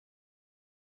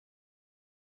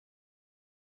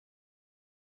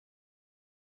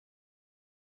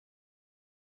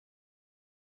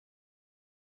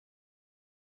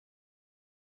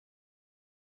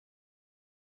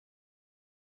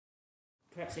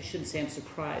Perhaps I shouldn't say I'm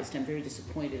surprised. I'm very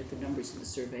disappointed at the numbers in the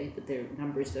survey, but they're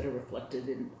numbers that are reflected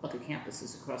in other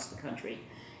campuses across the country.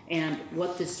 And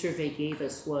what this survey gave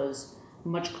us was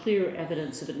much clearer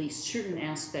evidence of at least certain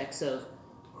aspects of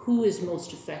who is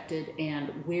most affected and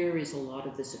where is a lot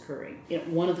of this occurring.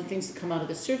 One of the things that come out of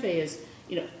the survey is,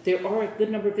 there are a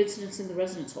good number of incidents in the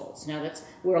residence halls. Now that's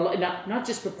where not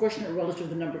just proportionate relative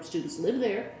to the number of students live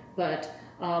there, but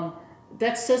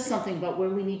that says something about where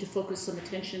we need to focus some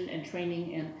attention and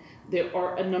training. And there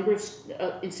are a number of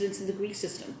incidents in the Greek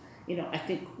system. I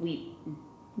think we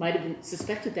might have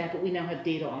suspected that, but we now have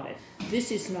data on it.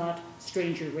 This is not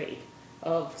stranger rape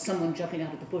of someone jumping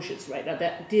out of the bushes, right? Now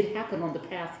that did happen on the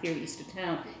path here east of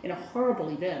town in a horrible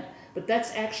event, but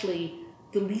that's actually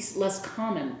the less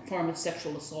common form of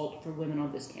sexual assault for women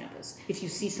on this campus. If you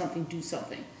see something, do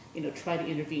something. Try to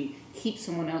intervene, keep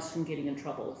someone else from getting in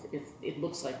trouble if it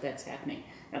looks like that's happening.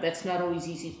 Now that's not always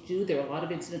easy to do. There are a lot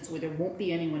of incidents where there won't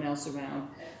be anyone else around.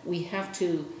 We have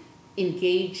to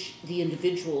engage the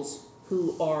individuals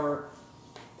who are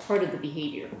part of the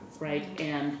behavior, right?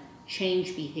 And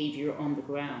change behavior on the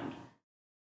ground.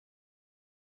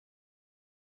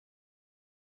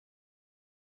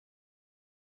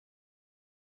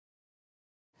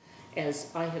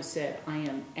 As I have said, I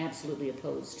am absolutely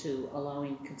opposed to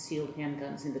allowing concealed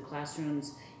handguns into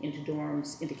classrooms, into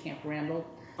dorms, into Camp Randall.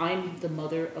 I'm the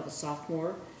mother of a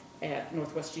sophomore at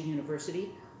Northwestern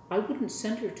University. I wouldn't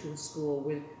send her to a school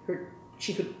where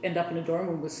she could end up in a dorm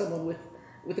room with someone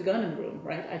with a gun in the room,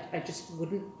 right? I just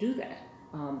wouldn't do that.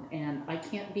 And I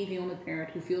can't be the only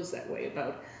parent who feels that way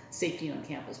about safety on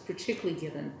campus, particularly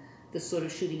given the sort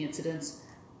of shooting incidents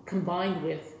combined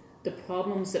with the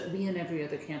problems that we and every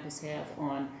other campus have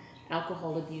on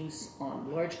alcohol abuse,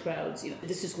 on large crowds.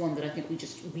 This is one that I think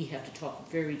we have to talk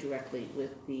very directly with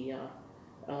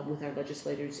with our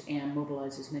legislators and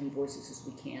mobilize as many voices as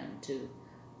we can to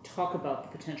talk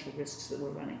about the potential risks that we're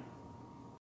running.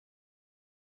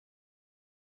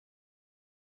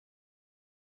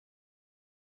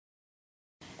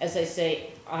 As I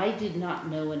say, I did not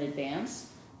know in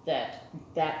advance that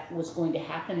that was going to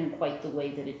happen in quite the way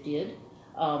that it did.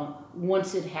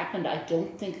 Once it happened, I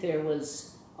don't think there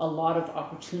was a lot of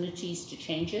opportunities to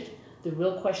change it. The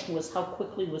real question was how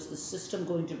quickly was the system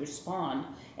going to respond,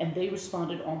 and they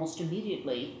responded almost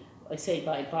immediately, I say,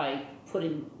 by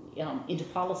putting into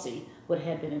policy what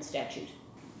had been in statute.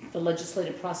 The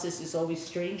legislative process is always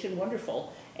strange and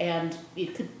wonderful, and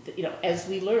it could, as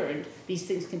we learned, these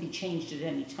things can be changed at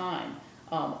any time.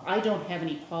 I don't have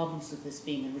any problems with this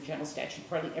being in the general statute.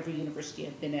 Probably every university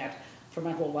I've been at for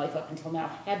my whole life up until now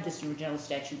had this in the general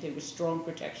statute. There were strong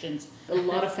protections. A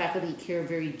lot of faculty care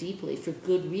very deeply, for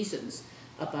good reasons,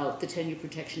 about the tenure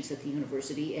protections at the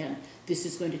university, and this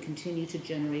is going to continue to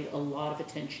generate a lot of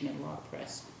attention and a lot of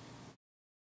press.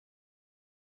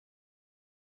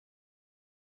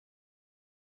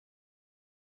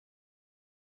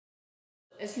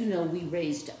 As you know, we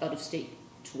raised out-of-state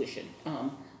tuition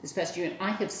this past year, and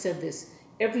I have said this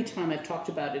every time I've talked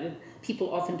about it, and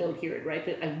people often don't hear it, right?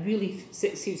 But I really,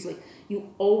 seriously, you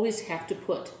always have to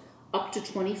put up to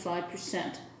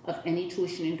 25% of any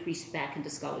tuition increase back into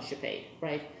scholarship aid,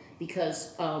 right?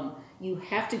 Because you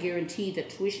have to guarantee that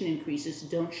tuition increases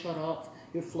don't shut off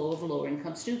your flow of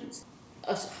lower-income students.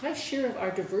 A high share of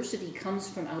our diversity comes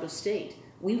from out of state.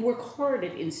 We work hard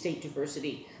at in-state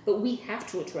diversity, but we have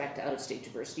to attract out-of-state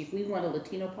diversity. If we want a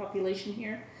Latino population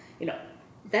here,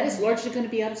 that is largely going to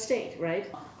be out of state,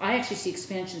 right? I actually see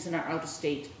expansions in our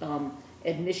out-of-state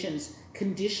admissions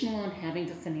conditional on having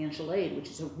the financial aid, which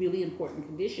is a really important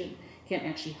condition, can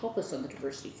actually help us on the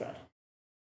diversity front.